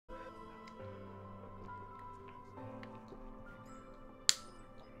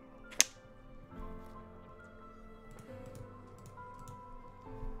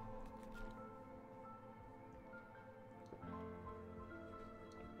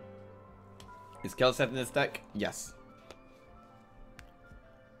Is Kel set in this deck? Yes.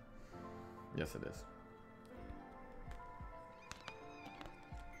 Yes, it is.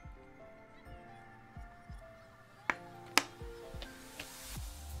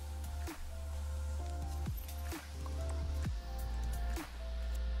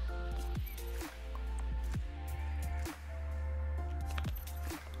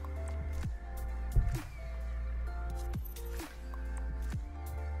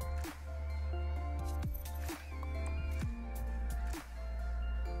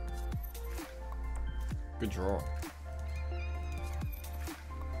 Good draw.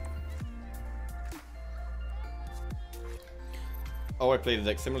 Oh, I played a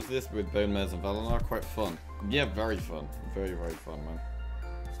deck similar to this with Bone Mares and Valinor. Quite fun. Yeah, very fun. Very, very fun, man.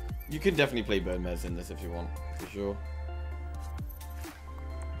 You can definitely play Bone Mares in this if you want, for sure.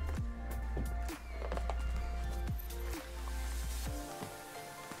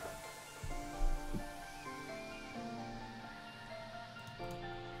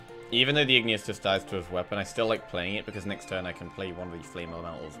 Even though the Igneous just dies to his weapon, I still like playing it because next turn I can play one of the Flame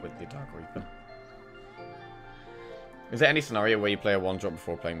Elementals with the Dark Reaper. Is there any scenario where you play a 1-drop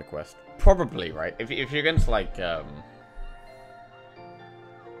before playing the quest? Probably, right? If you're against, like, If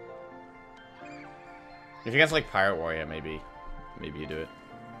you're against, like, Pirate Warrior, maybe you do it.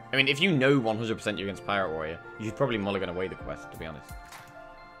 I mean, if you know 100% you're against Pirate Warrior, you should probably mulligan away the quest, to be honest.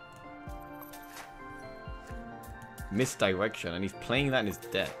 Misdirection, and he's playing that in his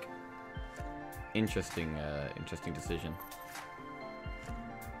deck. Interesting decision.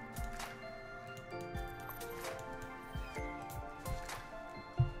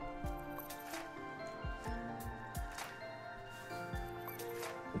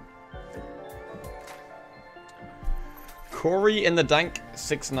 Corey in the dank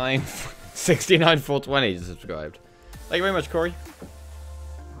 69420 just subscribed. Thank you very much, Corey.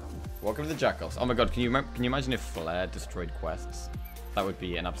 Welcome to the Jackals. Oh my god, can you imagine if Flare destroyed quests? That would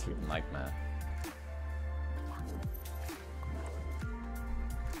be an absolute nightmare.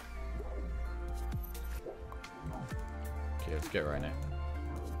 Okay, let's get right now.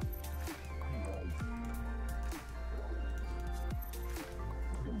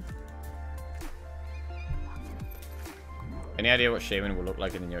 Any idea what Shaman will look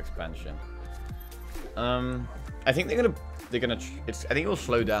like in the new expansion? I think I think it'll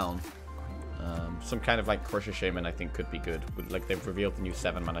slow down. Some kind of like Crusher Shaman I think could be good. Like they've revealed the new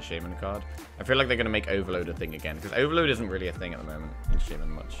 7-mana Shaman card. I feel like they're gonna make Overload a thing again because Overload isn't really a thing at the moment in Shaman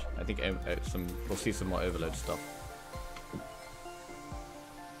much. I think we'll see some more Overload stuff.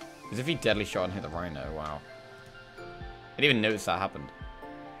 As if he deadly shot and hit the Rhino. Wow. I didn't even notice that happened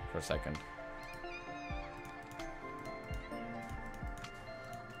for a second.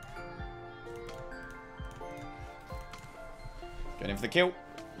 Going in for the kill.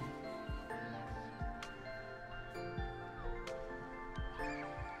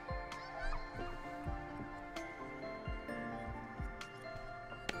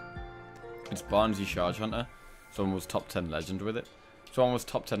 It's Barnesy Charge Hunter. Someone was top 10 legend with it. Someone was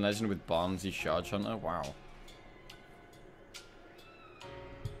top 10 legend with Barnesy Charge Hunter. Wow.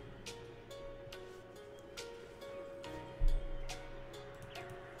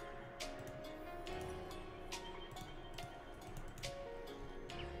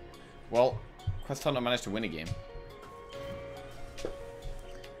 Well, Quest Hunter managed to win a game.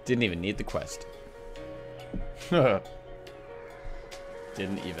 Didn't even need the quest. Didn't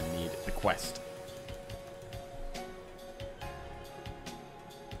even need the quest.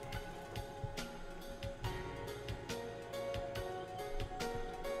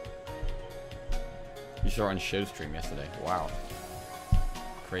 You saw it on show stream yesterday. Wow.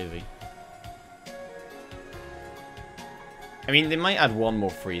 Crazy. I mean, they might add one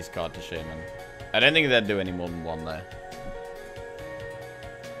more freeze card to Shaman. I don't think they'd do any more than one there.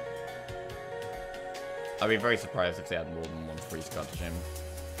 I'd be very surprised if they had more than one freeze card to Shaman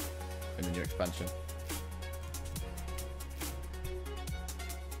in the new expansion.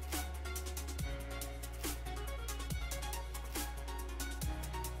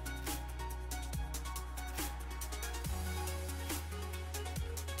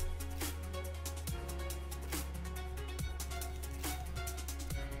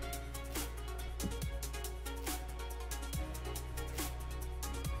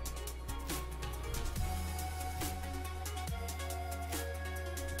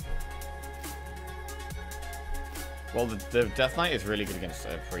 Well, the Death Knight is really good against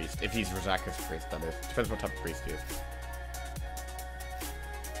a priest. If he's Razaka's priest, that is. Depends what type of priest he is.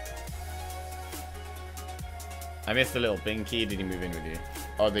 I missed the little Binky. Did he move in with you?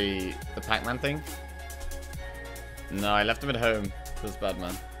 Oh, the Pac-Man thing? No, I left him at home. Feels bad,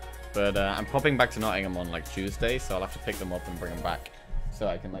 man. But I'm popping back to Nottingham on like Tuesday, so I'll have to pick them up and bring them back so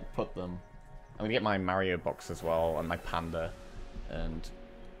I can like put them. I'm gonna get my Mario box as well and my panda and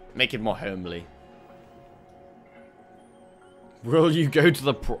make it more homely. Will you go to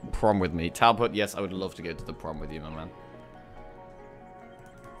the prom with me? Talbot, yes, I would love to go to the prom with you, my man.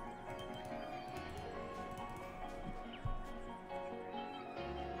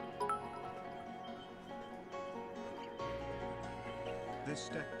 This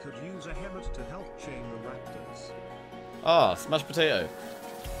deck could use a helmet to help chain the raptors. Ah, smashed potato.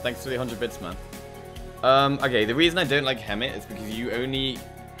 Thanks for the 100 bits, man. Okay, the reason I don't like Hemet is because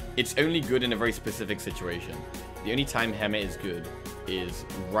it's only good in a very specific situation. The only time Hemet is good is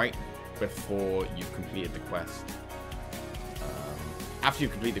right before you've completed the quest. After you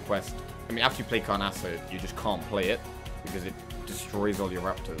complete the quest, I mean, after you play Carnasso, you just can't play it because it destroys all your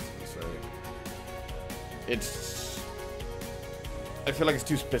raptors. So I feel like it's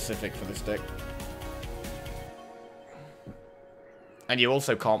too specific for this deck. And you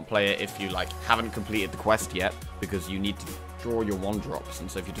also can't play it if you like haven't completed the quest yet, because you need to draw your 1-drops. And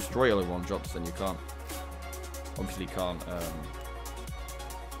so if you destroy all your 1-drops, then you can't, obviously can't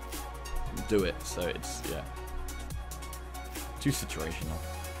do it. So it's, yeah, too situational.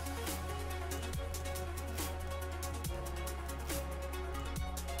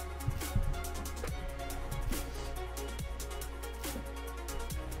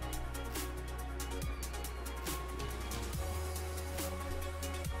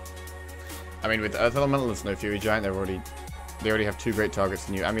 I mean, with Earth Elemental and Snow Fury Giant, they already have 2 great targets.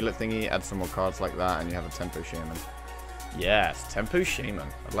 The new Amulet thingy, add some more cards like that, and you have a Tempo Shaman. Yes, Tempo Shaman.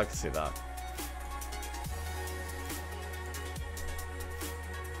 I'd like to see that.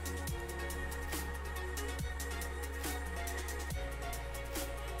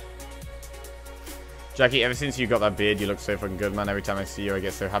 Jackie, ever since you got that beard, you look so fucking good, man. Every time I see you, I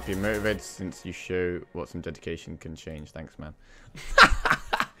get so happy and motivated since you show what some dedication can change. Thanks, man.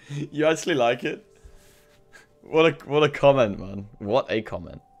 You actually like it? What a comment, man. What a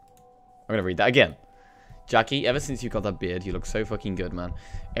comment. I'm gonna read that again. Jackie, ever since you got that beard, you look so fucking good, man.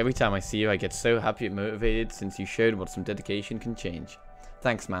 Every time I see you, I get so happy and motivated since you showed what some dedication can change.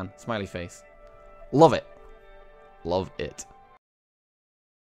 Thanks, man. Smiley face. Love it. Love it.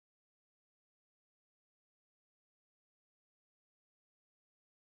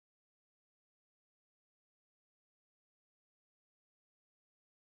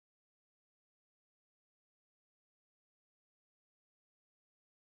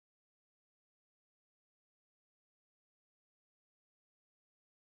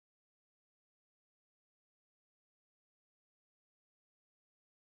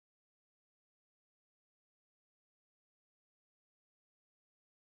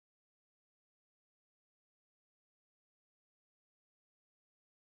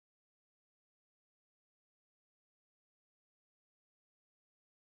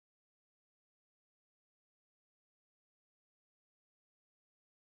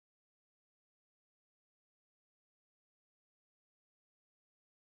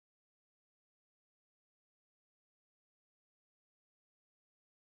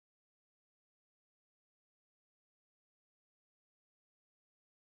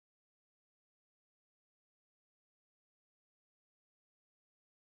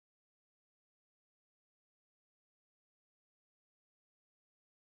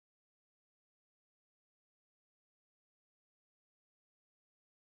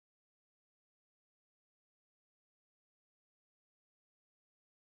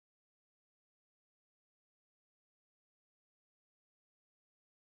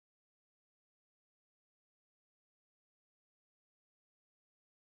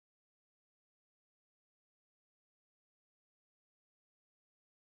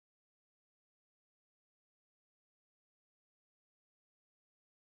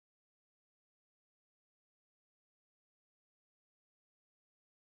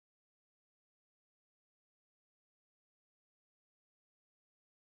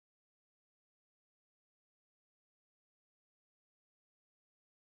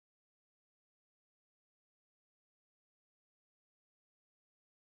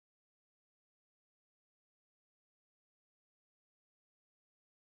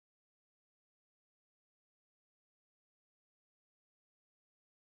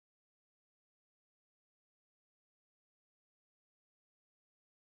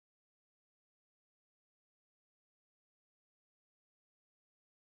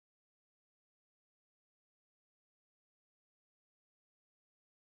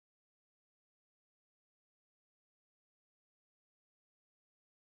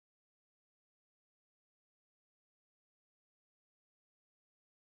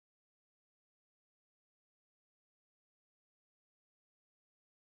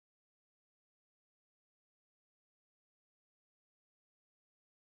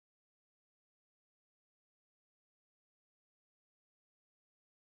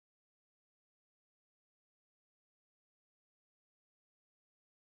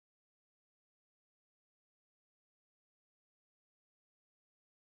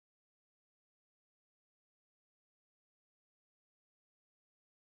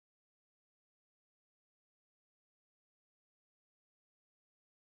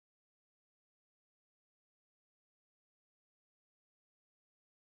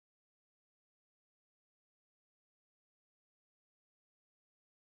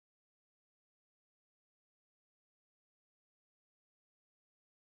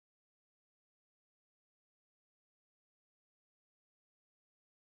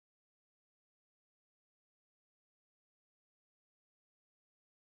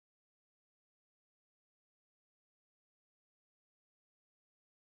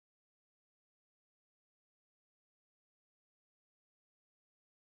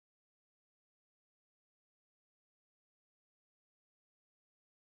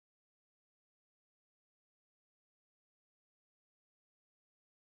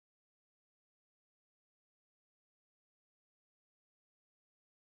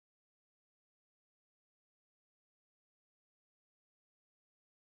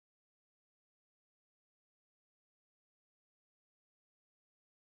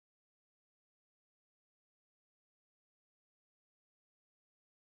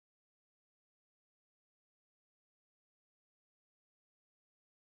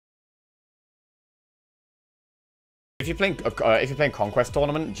 If you're playing Conquest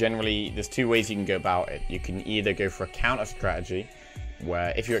Tournament, generally there's two ways you can go about it. You can either go for a counter strategy,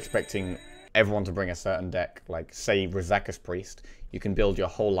 where if you're expecting everyone to bring a certain deck, like say Rizaka's Priest, you can build your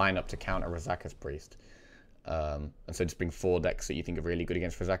whole lineup to counter Rizaka's Priest. And so just bring 4 decks that you think are really good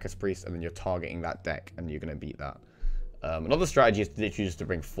against Rizaka's Priest, and then you're targeting that deck, and you're going to beat that. Another strategy is literally just to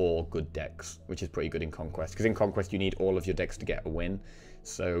bring 4 good decks, which is pretty good in Conquest. Because in Conquest, you need all of your decks to get a win.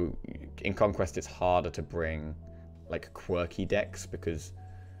 So in Conquest, it's harder to bring like quirky decks, because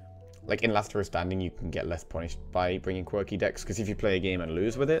like in Last Hero Standing, you can get less punished by bringing quirky decks. Because if you play a game and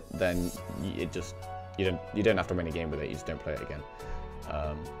lose with it, then you don't have to win a game with it. You just don't play it again.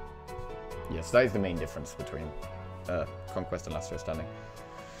 Yes, that is the main difference between Conquest and Last Hero Standing.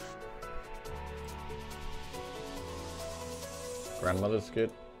 Grandmother's good.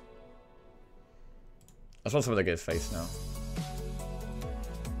 I just want some of the good face now.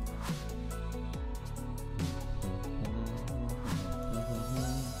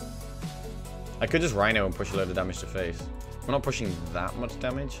 I could just Rhino and push a load of damage to face. We're not pushing that much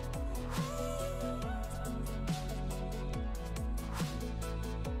damage.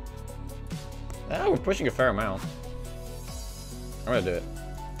 Ah, we're pushing a fair amount. I'm gonna do it.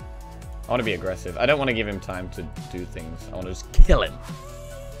 I want to be aggressive. I don't want to give him time to do things. I want to just kill him.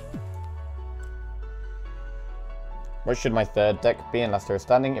 What should my third deck be in Last Hero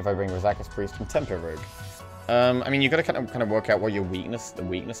Standing if I bring Rizaka's Priest and Tempo Rogue? I mean, you've got to kind of work out what your weakness to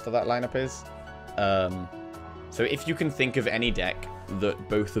that lineup is. So if you can think of any deck that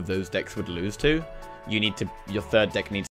both of those decks would lose to, your third deck needs